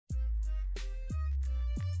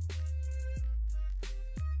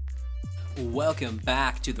Welcome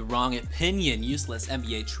back to the Wrong Opinion, useless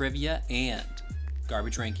NBA trivia and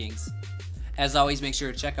garbage rankings. As always, make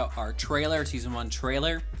sure to check out our trailer, season 1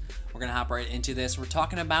 trailer. We're going to hop right into this. We're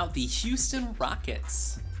talking about the Houston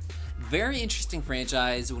Rockets. Very interesting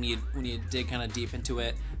franchise when you dig kind of deep into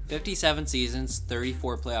it. 57 seasons,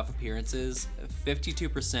 34 playoff appearances,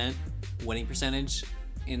 52% winning percentage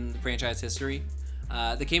in franchise history.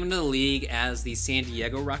 They came into the league as the San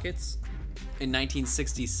Diego Rockets in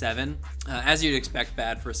 1967. As you'd expect,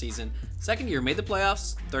 bad for a season. Second year, made the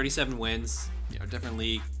playoffs, 37 wins, different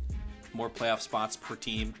league, more playoff spots per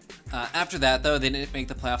team. After that, though, they didn't make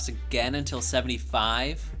the playoffs again until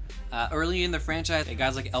 75. Early in the franchise,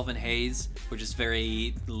 guys like Elvin Hayes were just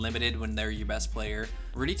very limited when they're your best player.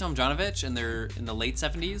 Rudy Tomjanovich, and they're in the late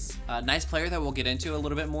 70s. Nice player that we'll get into a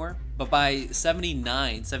little bit more. But by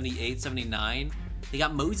 79, 78, 79, they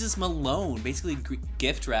got Moses Malone, basically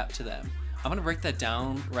gift wrapped to them. I'm going to break that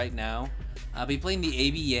down right now. I'll be playing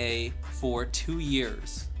the ABA for 2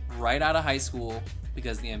 years, right out of high school,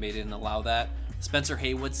 because the NBA didn't allow that. Spencer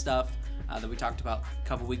Haywood stuff that we talked about a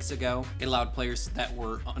couple weeks ago. It allowed players that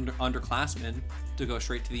were underclassmen to go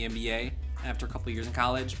straight to the NBA after a couple years in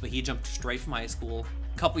college, but he jumped straight from high school.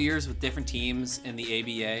 A couple years with different teams in the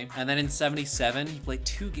ABA. And then in 77, he played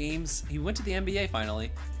 2 games. He went to the NBA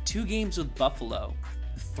finally. 2 games with Buffalo.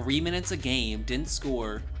 3 minutes a game, didn't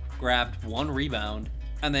score, grabbed 1 rebound,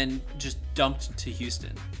 and then just dumped to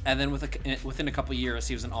Houston. And then within a couple years,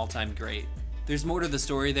 he was an all-time great. There's more to the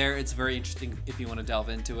story there. It's very interesting if you want to delve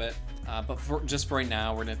into it. But for right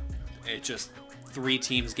now, it just 3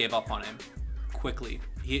 teams gave up on him quickly.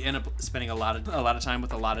 He ended up spending a lot of time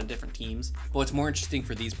with a lot of different teams. But what's more interesting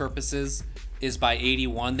for these purposes is by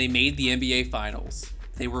 81, they made the NBA Finals.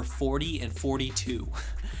 They were 40-42.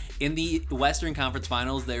 In the Western Conference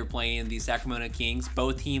Finals, they were playing the Sacramento Kings.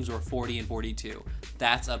 Both teams were 40-42.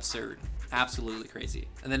 That's absurd. Absolutely crazy.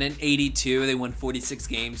 And then in 82, they won 46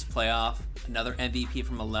 games, playoff, another MVP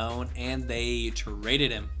from Malone, and they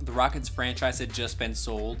traded him. The Rockets franchise had just been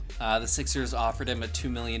sold. The Sixers offered him a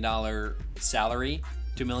 $2 million salary,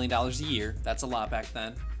 $2 million a year. That's a lot back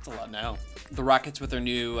then. It's a lot now. The Rockets, with their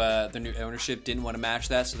new ownership, didn't want to match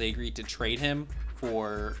that, so they agreed to trade him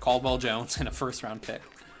for Caldwell Jones and a first-round pick.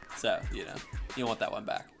 So, you don't want that one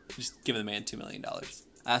back. Just give the man $2 million.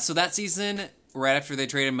 So that season, right after they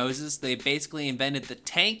traded Moses, they basically invented the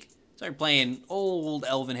tank. Started playing old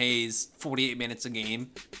Elvin Hayes 48 minutes a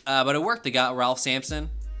game. But it worked. They got Ralph Sampson,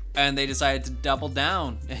 and they decided to double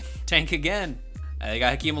down and tank again. They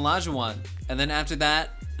got Hakeem Olajuwon. And then after that,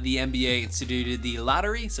 the NBA instituted the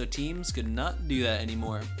lottery, so teams could not do that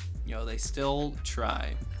anymore. They still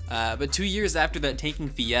try. But 2 years after that tanking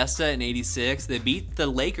fiesta in 86, they beat the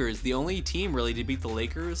Lakers, the only team really to beat the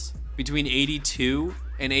Lakers. Between 82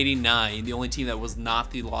 and 89, the only team that was not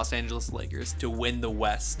the Los Angeles Lakers to win the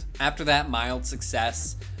West. After that, mild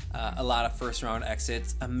success, a lot of first-round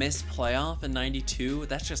exits, a missed playoff in 92.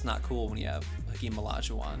 That's just not cool when you have Hakeem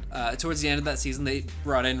Olajuwon. Towards the end of that season, they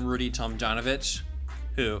brought in Rudy Tomjanovich,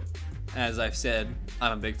 who, as I've said,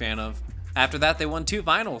 I'm a big fan of. After that, they won 2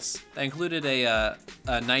 finals. That included a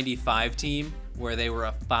 95 team where they were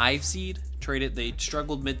a 5 seed. They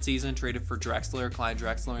struggled mid-season, traded for Clyde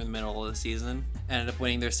Drexler in the middle of the season, ended up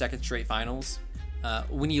winning their 2nd straight finals.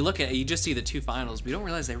 When you look at it, you just see the 2 finals, but you don't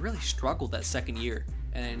realize they really struggled that 2nd year,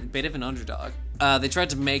 and a bit of an underdog. They tried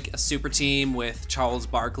to make a super team with Charles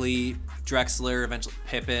Barkley, Drexler, eventually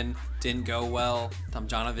Pippen. Didn't go well.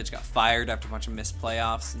 Tomjanovich got fired after a bunch of missed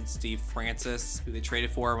playoffs, and Steve Francis, who they traded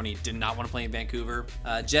for when he did not want to play in Vancouver.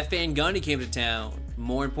 Jeff Van Gundy came to town.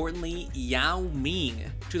 More importantly, Yao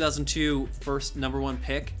Ming, 2002 first #1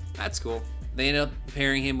 pick. That's cool. They ended up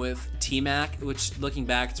pairing him with T-Mac, which, looking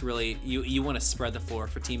back, it's really, you want to spread the floor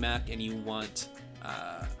for T-Mac, and you want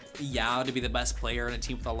Yao to be the best player in a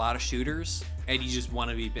team with a lot of shooters, and you just want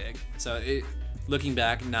to be big. So looking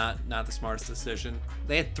back, not the smartest decision.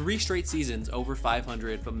 They had 3 straight seasons over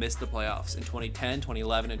 500, but missed the playoffs in 2010,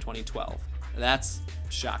 2011, and 2012. That's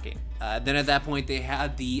shocking. Then at that point, they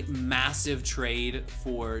had the massive trade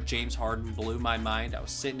for James Harden. Blew my mind. I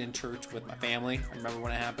was sitting in church with my family. I remember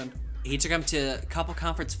when it happened. He took them to a couple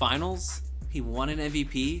conference finals. He won an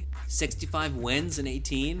MVP, 65 wins in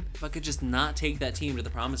 18, but could just not take that team to the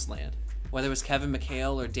promised land. Whether it was Kevin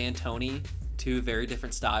McHale or D'Antoni, 2 very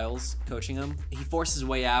different styles coaching him. He forced his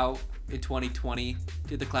way out in 2020,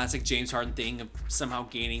 did the classic James Harden thing of somehow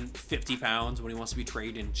gaining 50 pounds when he wants to be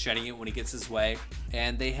traded and shedding it when he gets his way.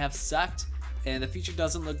 And they have sucked, and the future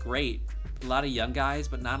doesn't look great. A lot of young guys,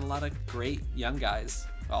 but not a lot of great young guys.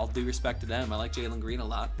 All due respect to them. I like Jalen Green a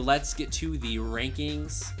lot. But let's get to the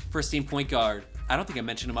rankings. First team point guard. I don't think I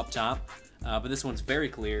mentioned him up top. but this one's very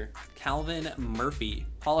clear. Calvin Murphy,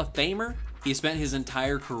 Hall of Famer. He spent his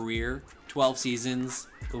entire career, 12 seasons,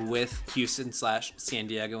 with Houston/San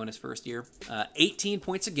Diego in his first year. 18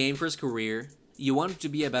 points a game for his career. You want him to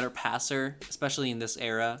be a better passer, especially in this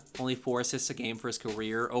era. Only 4 assists a game for his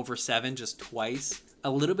career, over 7 just twice. A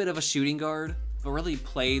little bit of a shooting guard, but really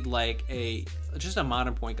played like just a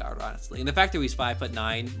modern point guard, honestly. And the fact that he's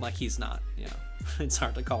 5'9", like he's not, it's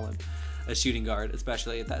hard to call him a shooting guard,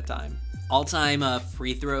 especially at that time. All-time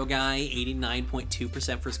free throw guy,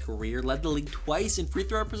 89.2% for his career. Led the league twice in free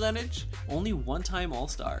throw percentage. Only one-time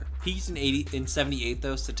All-Star. Peaked in 78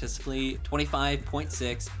 though, statistically.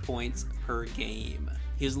 25.6 points per game.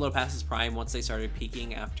 He was a little past his prime once they started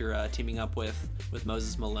peaking after teaming up with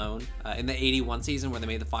Moses Malone. In the 81 season where they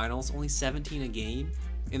made the finals, only 17 a game.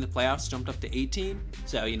 In the playoffs, jumped up to 18.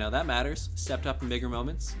 So, that matters. Stepped up in bigger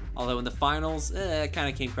moments. Although in the finals, it kind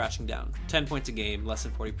of came crashing down. 10 points a game, less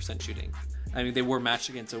than 40% shooting. I mean, they were matched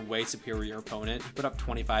against a way superior opponent. He put up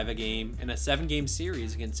 25 a game in a 7-game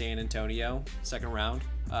series against San Antonio, second round.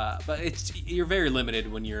 But you're very limited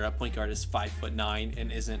when your point guard is 5'9"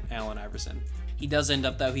 and isn't Allen Iverson. He does end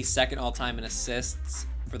up, though, he's second all-time in assists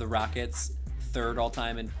for the Rockets, third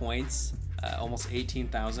all-time in points. Almost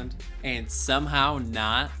 18,000, and somehow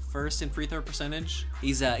not first in free throw percentage.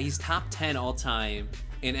 He's top 10 all time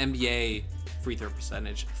in NBA free throw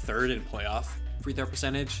percentage, third in playoff free throw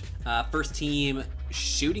percentage. First team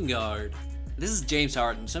shooting guard. This is James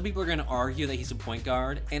Harden. Some people are going to argue that he's a point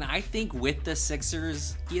guard, and I think with the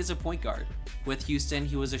Sixers, he is a point guard. With Houston,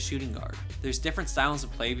 he was a shooting guard. There's different styles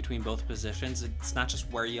of play between both positions. It's not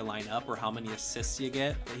just where you line up or how many assists you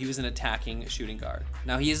get, but he was an attacking shooting guard.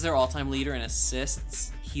 Now, he is their all-time leader in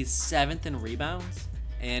assists. He's 7th in rebounds,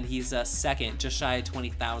 and he's second, just shy of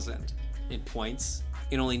 20,000 in points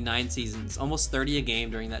in only 9 seasons, almost 30 a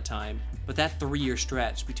game during that time. But that 3-year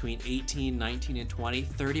stretch between 18, 19, and 20,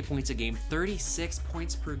 30 points a game, 36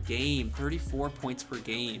 points per game, 34 points per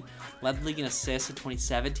game. Led the league in assists in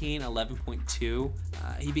 2017, 11.2.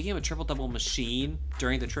 He became a triple-double machine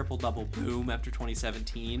during the triple-double boom after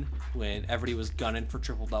 2017 when everybody was gunning for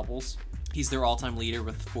triple-doubles. He's their all-time leader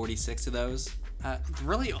with 46 of those.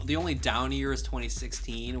 Really, the only down year is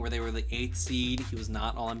 2016, where they were the 8th seed. He was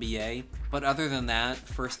not All-NBA. But other than that,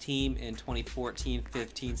 first team in 2014,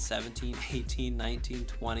 15, 17, 18, 19,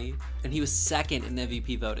 20. And he was second in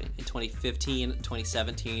MVP voting in 2015,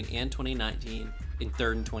 2017, and 2019, and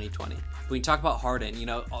third in 2020. When you talk about Harden,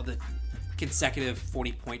 all the consecutive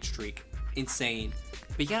 40-point streak, insane.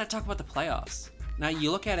 But you gotta talk about the playoffs. Now,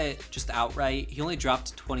 you look at it just outright, he only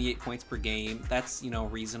dropped 28 points per game. That's,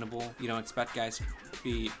 reasonable. You don't expect guys to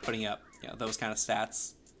be putting up, those kind of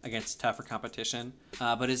stats against tougher competition.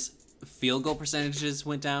 But his field goal percentages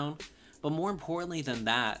went down. But more importantly than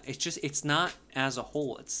that, it's not as a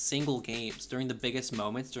whole. It's single games. During the biggest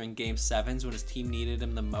moments, during game 7s when his team needed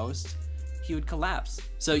him the most, he would collapse.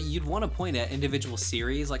 So you'd want to point at individual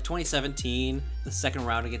series, like 2017, the second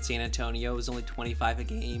round against San Antonio was only 25 a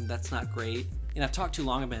game. That's not great. And I've talked too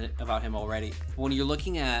long about him already. When you're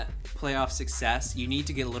looking at playoff success, you need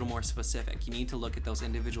to get a little more specific. You need to look at those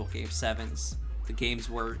individual game 7s, the games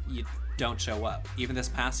where you don't show up. Even this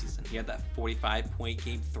past season, he had that 45-point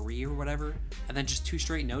game 3 or whatever, and then just 2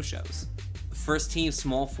 straight no-shows. First team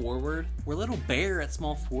small forward. We're a little bare at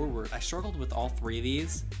small forward. I struggled with all 3 of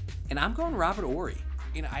these, and I'm going Robert Horry.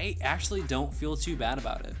 I actually don't feel too bad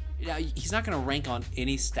about it. He's not going to rank on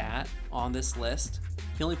any stat on this list.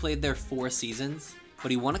 He only played there 4 seasons,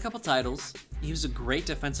 but he won a couple titles. He was a great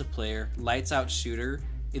defensive player, lights out shooter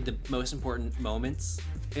in the most important moments.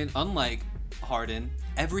 And unlike Harden,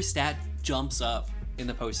 every stat jumps up in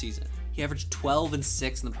the postseason. He averaged 12 and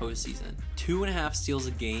 6 in the postseason, 2.5 steals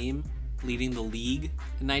a game, leading the league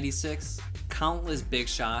in 96. Countless big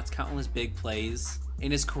shots, countless big plays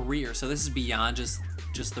in his career. So this is beyond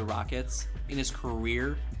just the Rockets. In his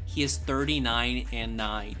career, he is 39 and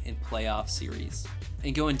 9 in playoff series.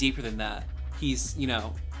 And going deeper than that, he's,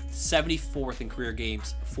 74th in career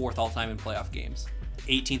games, 4th all-time in playoff games,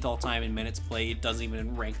 18th all-time in minutes played, doesn't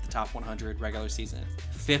even rank the top 100 regular season,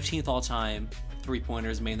 15th all-time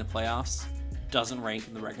three-pointers made in the playoffs, doesn't rank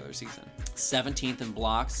in the regular season, 17th in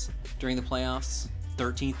blocks during the playoffs,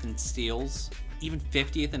 13th in steals, even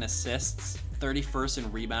 50th in assists, 31st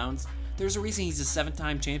in rebounds. There's a reason he's a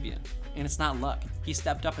 7-time champion, and it's not luck. He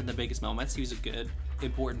stepped up in the biggest moments. He was a good,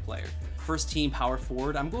 important player. First team power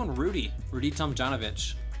forward, I'm going Rudy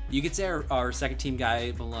Tomjanovich. You could say our second team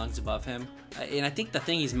guy belongs above him. And I think the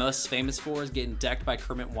thing he's most famous for is getting decked by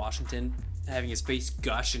Kermit Washington having his face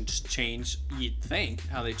gush and just change. You'd think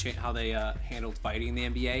how they handled fighting in the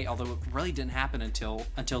NBA, although it really didn't happen until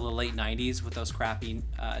the late '90s with those crappy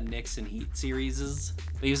Knicks and Heat series.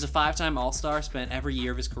 But he was a 5-time All-Star, spent every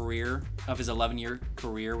year of his 11-year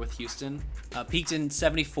career with Houston. Peaked in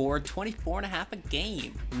 74, 24 and a half a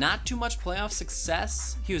game. Not too much playoff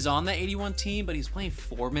success. He was on the 81 team, but he was playing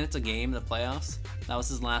 4 minutes a game in the playoffs. That was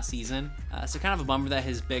his last season. So kind of a bummer that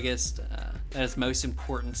his most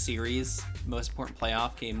important series, most important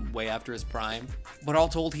playoff came way after his prime. But all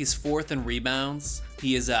told, he's 4th in rebounds.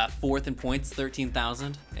 He is 4th in points,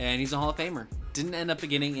 13,000, and he's a Hall of Famer. Didn't end up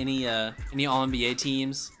getting any All-NBA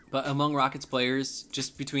teams, but among Rockets players,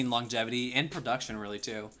 just between longevity and production, really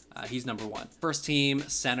too, he's number 1. First team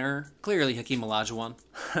center, clearly Hakeem Olajuwon.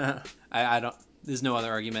 I don't. There's no other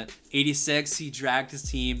argument. 86, he dragged his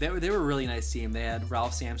team. They were a really nice team. They had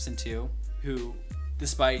Ralph Sampson too, who,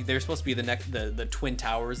 despite they're supposed to be the Twin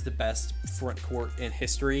Towers, the best front court in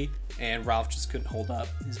history, and Ralph just couldn't hold up.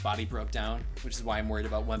 His body broke down, which is why I'm worried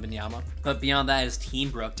about Wembanyama. But beyond that, his team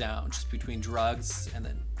broke down just between drugs and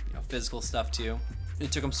then physical stuff too.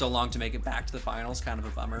 It took him so long to make it back to the finals, kind of a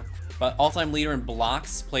bummer. But all-time leader in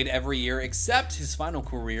blocks, played every year except his final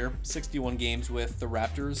career, 61 games with the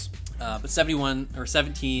Raptors, but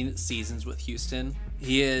 17 seasons with Houston.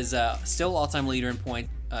 He is still all-time leader in points,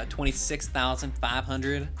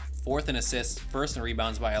 26,500, 4th in assists, 1st in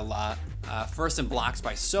rebounds by a lot, 1st in blocks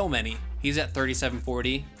by so many. He's at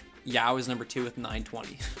 3740. Yao is number 2 with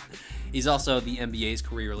 920. He's also the NBA's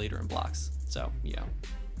career leader in blocks. So,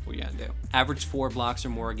 what are you gonna do? Averaged 4 blocks or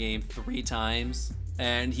more a game 3 times,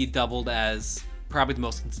 and he doubled as probably the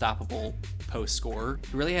most unstoppable post scorer.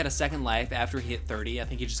 He really had a second life after he hit 30. I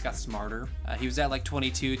think he just got smarter. He was at like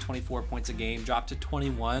 22, 24 points a game, dropped to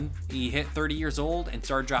 21. He hit 30 years old and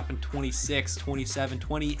started dropping 26, 27,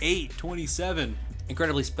 28, 27.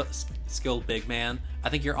 Incredibly skilled big man. I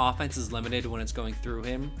think your offense is limited when it's going through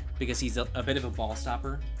him because he's a bit of a ball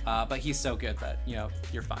stopper, but he's so good that,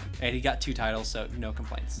 you're fine. And he got 2 titles, so no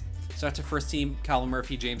complaints. So that's our first team: Calvin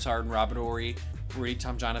Murphy, James Harden, Robert Horry, Rudy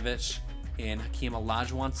Tomjanovich, and Hakeem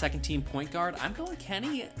Olajuwon. Second team point guard, I'm going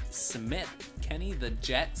Kenny the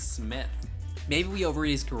Jet Smith. Maybe we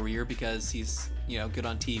overrate his career because he's, good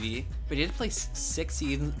on TV, but he did play 6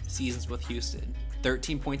 seasons with Houston.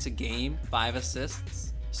 13 points a game, 5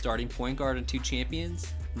 assists, starting point guard in 2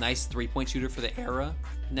 champions, nice 3-point shooter for the era,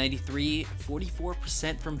 93,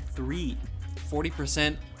 44% from 3,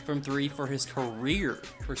 40% from 3 for his career.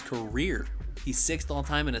 He's 6th all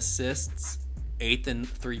time in assists, 8th in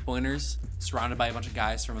 3-pointers, surrounded by a bunch of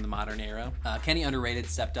guys from the modern era. Kenny underrated,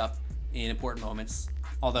 stepped up in important moments,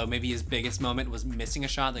 although maybe his biggest moment was missing a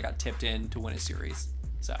shot that got tipped in to win a series.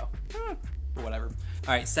 So, whatever.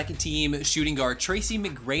 All right, second team shooting guard Tracy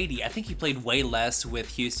McGrady. I think he played way less with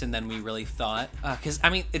Houston than we really thought. Because,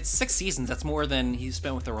 it's 6 seasons. That's more than he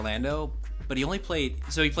spent with Orlando. But he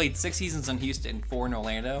played 6 seasons in Houston, 4 in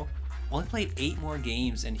Orlando. Only played 8 more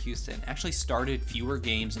games in Houston. Actually started fewer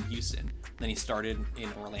games in Houston than he started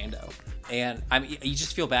in Orlando. And, you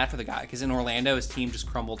just feel bad for the guy. Because in Orlando, his team just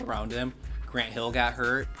crumbled around him. Grant Hill got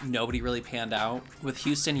hurt. Nobody really panned out. With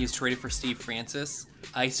Houston, he was traded for Steve Francis.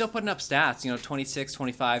 He's still putting up stats, 26,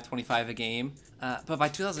 25, 25 a game. But by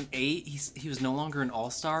 2008, he was no longer an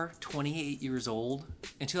all-star, 28 years old.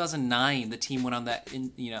 In 2009, the team went on that,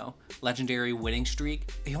 legendary winning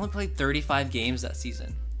streak. He only played 35 games that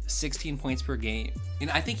season. 16 points per game. And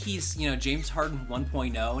I think he's, James Harden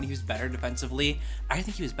 1.0, and he was better defensively. I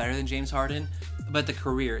think he was better than James Harden, but the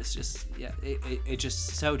career is just, it's just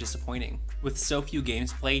so disappointing. With so few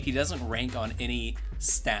games played, he doesn't rank on any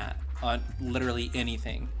stat, on literally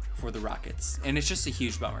anything for the Rockets. And it's just a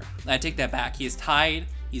huge bummer. I take that back. He is tied.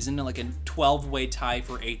 He's in like a 12-way tie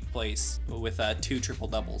for 8th place with 2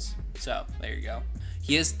 triple-doubles. So there you go.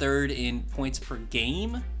 He is 3rd in points per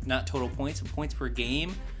game, not total points, but points per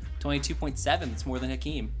game. 22.7, that's more than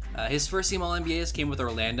Hakeem. His first team All-NBAs came with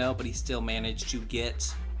Orlando, but he still managed a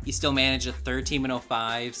 3rd team in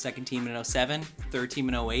 05, 2nd team in 07, 3rd team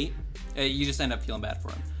in 08. You just end up feeling bad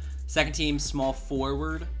for him. Second team small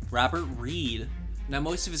forward, Robert Reed. Now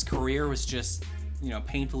most of his career was just,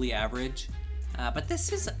 painfully average. But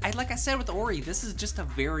this is, like I said with Horry, this is just a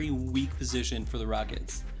very weak position for the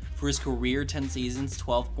Rockets. For his career, 10 seasons,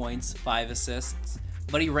 12 points, 5 assists.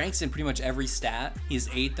 But he ranks in pretty much every stat. He's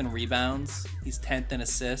 8th in rebounds. He's 10th in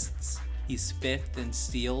assists. He's 5th in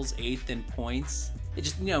steals, 8th in points. It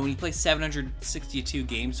just, when you play 762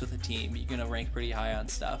 games with a team, you're going to rank pretty high on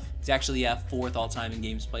stuff. He's actually 4th all-time in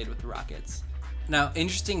games played with the Rockets. Now,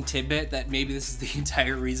 interesting tidbit that maybe this is the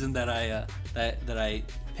entire reason that I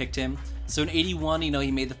picked him. So in 81, you know,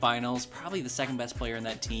 he made the finals, probably the second best player in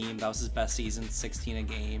that team. That was his best season, 16 a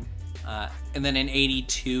game. And then in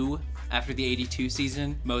 82, after the 82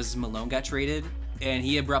 season, Moses Malone got traded and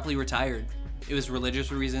he abruptly retired. It was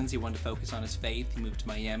religious reasons. He wanted to focus on his faith. He moved to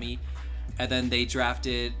Miami. And then they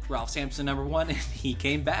drafted Ralph Sampson #1 and he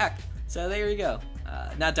came back. So there you go.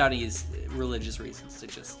 Not doubting his religious reasons.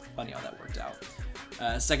 It's just funny how that worked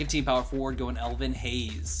out. Second team power forward going Elvin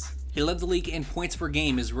Hayes. He led the league in points per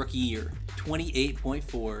game his rookie year.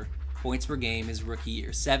 28.4 points per game his rookie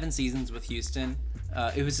year. 7 seasons with Houston.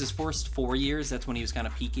 It was his first 4 years. That's when he was kind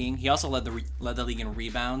of peaking. He also led the league in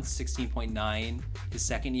rebounds, 16.9 his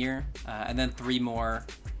second year. And then 3 more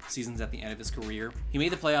seasons at the end of his career. He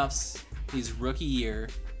made the playoffs his rookie year,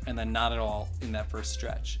 and then not at all in that first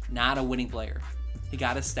stretch. Not a winning player. He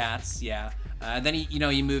got his stats, yeah. Then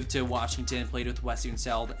he moved to Washington, played with Western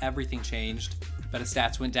Seld. Everything changed, but his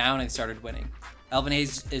stats went down and he started winning. Elvin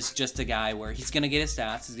Hayes is just a guy where he's gonna get his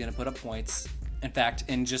stats. He's gonna put up points. In fact,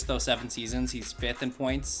 in just those 7 seasons, he's 5th in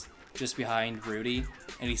points, just behind Rudy,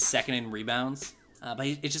 and he's 2nd in rebounds. But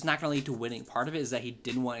it's just not gonna lead to winning. Part of it is that he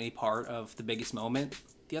didn't want any part of the biggest moment.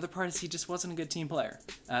 The other part is he just wasn't a good team player.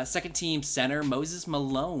 Second team center, Moses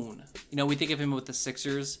Malone. You know, we think of him with the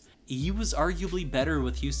Sixers. He was arguably better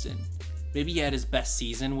with Houston. Maybe he had his best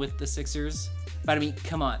season with the Sixers. But I mean,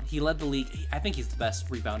 come on. He led the league. I think he's the best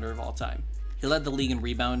rebounder of all time. He led the league in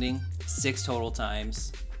rebounding 6 total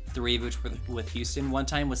times. 3 of which were with Houston. One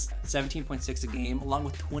time was 17.6 a game, along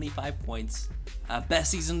with 25 points.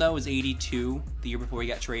 Best season, though, was 82, the year before he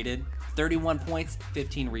got traded. 31 points,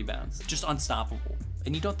 15 rebounds. Just unstoppable.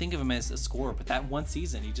 And you don't think of him as a scorer, but that one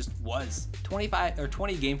season, he just was. 20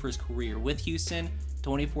 a game for his career. With Houston,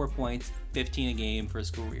 24 points, 15 a game for his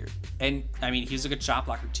career. And, I mean, he was a good shot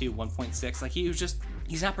blocker, too, 1.6. Like,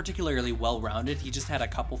 he's not particularly well-rounded. He just had a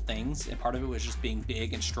couple things, and part of it was just being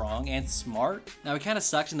big and strong and smart. Now, he kind of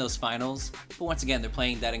sucked in those finals, but once again, they're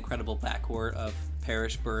playing that incredible backcourt of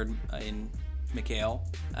Parrish, Bird, and McHale,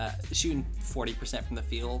 shooting 40% from the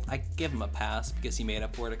field. I give him a pass because he made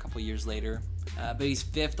up for it a couple years later. But he's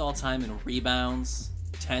 5th all-time in rebounds,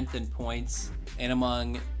 10th in points,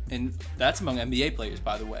 and that's among NBA players,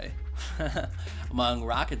 by the way. Among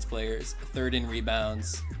Rockets players, 3rd in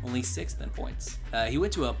rebounds, only 6th in points. He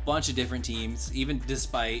went to a bunch of different teams, even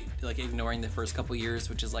despite like ignoring the first couple years,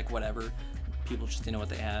 which is like whatever. People just didn't know what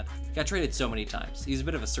they had. He got traded so many times. He's a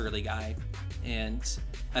bit of a surly guy, and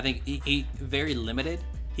I think he very limited.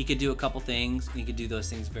 He could do a couple things, and he could do those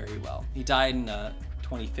things very well. He died in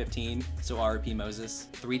 2015, so R.I.P. Moses.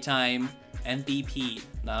 3-time MVP,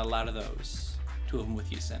 not a lot of those. 2 of them with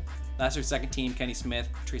Houston. Last or second team, Kenny Smith,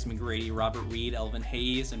 Trace McGrady, Robert Reed, Elvin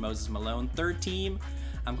Hayes, and Moses Malone. Third team,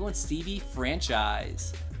 I'm going Stevie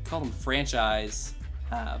Franchise. I call him Franchise,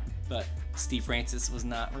 but Steve Francis was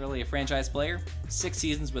not really a franchise player. 6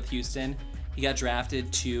 seasons with Houston. He got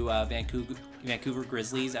drafted to Vancouver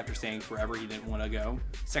Grizzlies after saying forever he didn't want to go.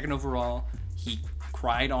 2nd overall, he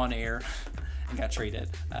cried on air and got traded.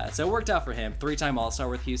 So it worked out for him. 3-time All-Star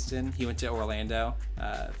with Houston. He went to Orlando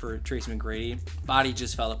for Trace McGrady. Body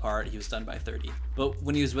just fell apart. He was done by 30. But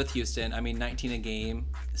when he was with Houston, I mean, 19 a game,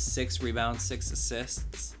 6 rebounds, 6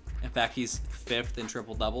 assists. In fact, he's 5th in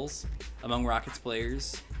triple doubles among Rockets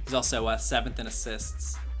players. He's also 7th in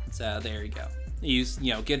assists. So there you go. He's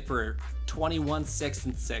good for 21, 6,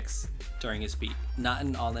 and 6 during his peak. Not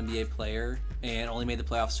an All-NBA player, and only made the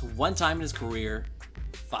playoffs 1 time in his career.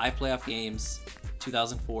 5 playoff games,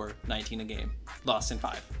 2004, 19 a game. Lost in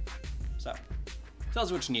 5. So,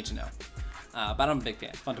 tells you what you need to know. But I'm a big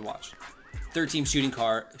fan. Fun to watch. Third team shooting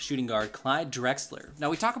guard, Clyde Drexler. Now,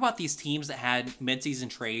 we talk about these teams that had midseason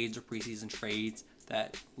trades or preseason trades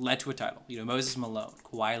that led to a title. Moses Malone,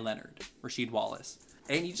 Kawhi Leonard, Rasheed Wallace.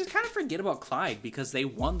 And you just kind of forget about Clyde because they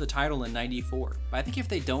won the title in 94. But I think if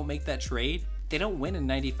they don't make that trade, they don't win in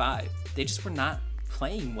 95. They just were not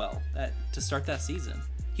playing well to start that season.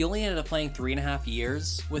 He only ended up playing 3.5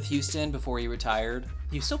 years with Houston before he retired.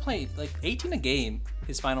 He still played like 18 a game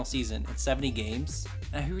his final season in 70 games.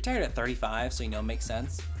 Now, he retired at 35, so it makes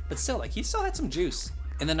sense. But still, he still had some juice.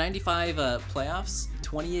 In the 95 playoffs,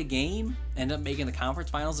 20 a game, ended up making the conference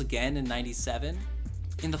finals again in 97.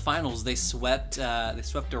 In the finals, they swept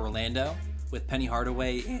Orlando with Penny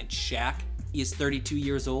Hardaway and Shaq. He is 32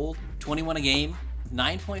 years old, 21 a game,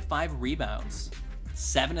 9.5 rebounds,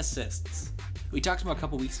 7 assists. We talked about him a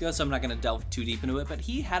couple weeks ago, so I'm not going to delve too deep into it, but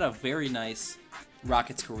he had a very nice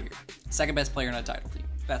Rockets career. 2nd best player on a title team.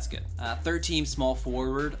 That's good. 3rd team small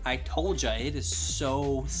forward. I told ya, it is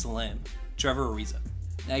so slim. Trevor Ariza.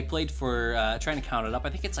 Now, he played for, trying to count it up, I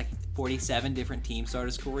think it's like 47 different teams throughout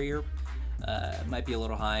his career. Might be a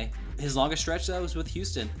little high. His longest stretch, though, was with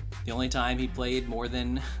Houston. The only time he played more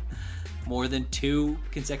than 2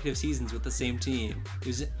 consecutive seasons with the same team. He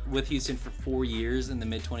was with Houston for 4 years in the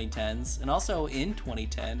mid-2010s, and also in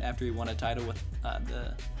 2010 after he won a title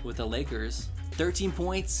with the Lakers. 13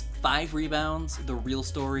 points, 5 rebounds. The real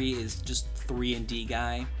story is just 3-and-D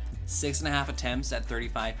guy. 6.5 attempts at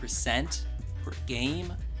 35% per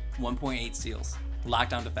game. 1.8 steals.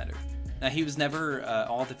 Lockdown defender. Now, he was never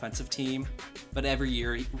all defensive team, but every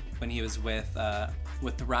year when he was with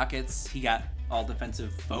the Rockets, he got all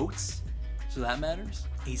defensive votes, so that matters.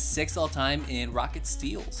 He's 6th all time in Rocket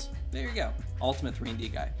steals. There you go. Ultimate 3-and-D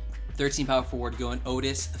guy. 13 power forward going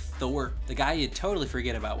Otis Thorpe, the guy you totally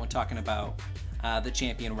forget about when talking about the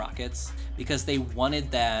champion Rockets, because they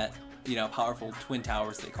wanted that, powerful Twin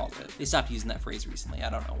Towers, they called it. They stopped using that phrase recently. I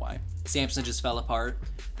don't know why. Sampson just fell apart.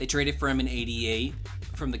 They traded for him in '88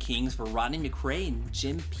 from the Kings for Rodney McRae and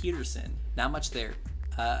Jim Peterson. Not much there.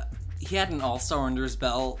 He had an all-star under his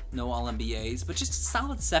belt, no All-NBAs, but just a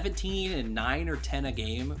solid 17 and 9 or 10 a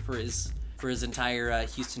game for his entire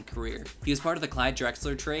Houston career. He was part of the Clyde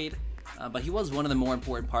Drexler trade, but he was one of the more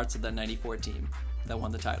important parts of the '94 team that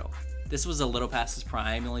won the title. This was a little past his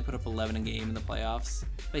prime. He only put up 11 a game in the playoffs.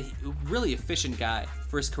 But really efficient guy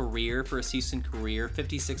for his Houston career,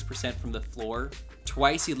 56% from the floor.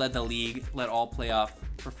 Twice he led the league, led all playoff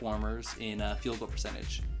performers in field goal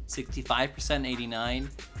percentage. 65% in 89,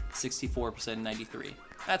 64% in 93.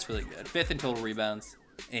 That's really good. 5th in total rebounds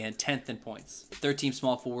and 10th in points. 3rd team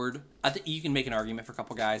small forward. I think you can make an argument for a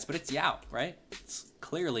couple guys, but it's Yao, right? It's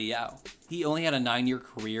clearly Yao. He only had a 9-year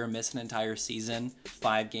career, missed an entire season,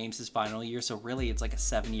 5 games his final year, so really it's like a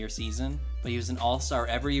 7-year season. But he was an all-star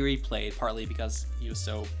every year he played, partly because he was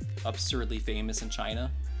so absurdly famous in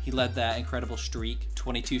China. He led that incredible streak,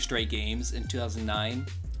 22 straight games in 2009,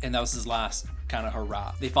 and that was his last kind of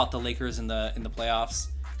hurrah. They fought the Lakers in the playoffs.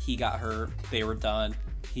 He got hurt. They were done.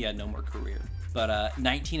 He had no more career. But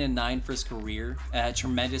 19 and 9 for his career.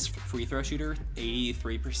 Tremendous free throw shooter,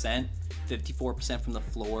 83%, 54% from the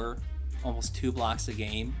floor, almost 2 blocks a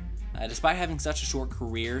game. Despite having such a short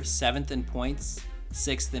career, 7th in points,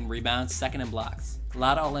 6th in rebounds, 2nd in blocks. A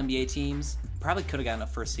lot of All-NBA teams. Probably could have gotten a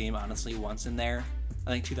first team, honestly, once in there.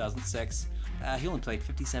 I think 2006. He only played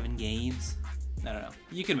 57 games. I don't know.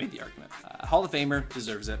 You can make the argument. Hall of Famer,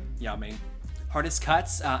 deserves it. Yao Ming. Hardest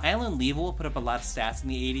cuts. Alan Leavell put up a lot of stats in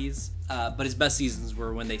the 80s, but his best seasons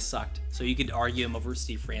were when they sucked. So you could argue him over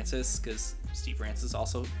Steve Francis, because Steve Francis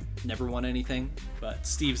also never won anything, but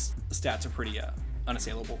Steve's stats are pretty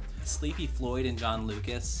unassailable. Sleepy Floyd and John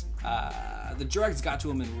Lucas. The drugs got to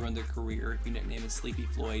him and ruined their career. If you nickname it Sleepy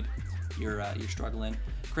Floyd, you're struggling.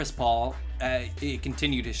 Chris Paul, it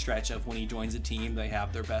continued his stretch of when he joins a team, they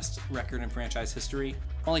have their best record in franchise history.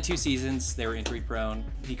 Only 2 seasons, they were injury prone.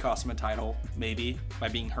 He cost him a title, maybe, by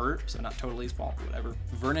being hurt, so not totally his fault, but whatever.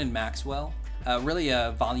 Vernon Maxwell, really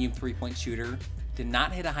a volume 3-point shooter. Did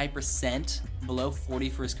not hit a high percent, below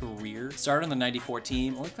 40 for his career. Started on the 94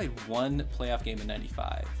 team, only played 1 playoff game in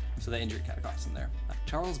 95. So that injury kind of cost him there.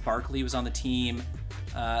 Charles Barkley was on the team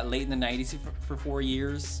late in the 90s for 4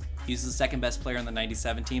 years. He was the 2nd best player on the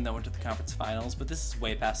 97 team that went to the conference finals, but this is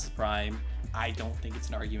way past his prime. I don't think it's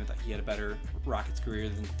an argument that he had a better Rockets career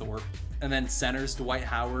than Thorpe. And then centers, Dwight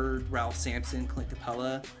Howard, Ralph Sampson, Clint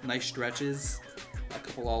Capella. Nice stretches. A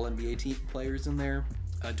couple All-NBA team players in there.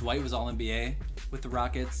 Dwight was All-NBA with the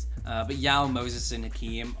Rockets. But Yao, Moses, and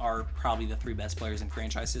Hakeem are probably the 3 best players in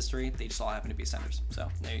franchise history. They just all happen to be centers. So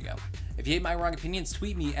there you go. If you hate my wrong opinions,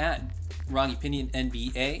 tweet me at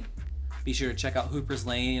WrongOpinionNBA. Be sure to check out Hooper's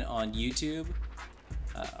Lane on YouTube.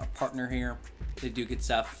 Our partner here. They do good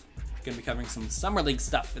stuff. Going to be covering some Summer League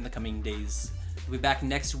stuff in the coming days. We'll be back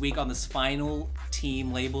next week on this final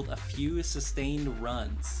team labeled A Few Sustained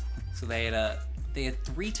Runs. So they had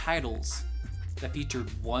 3 titles that featured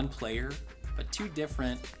 1 player, but 2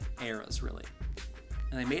 different eras, really.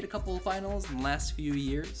 And they made a couple of finals in the last few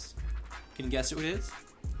years. Can you guess who it is?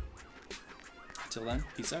 Until then,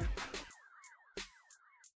 peace out.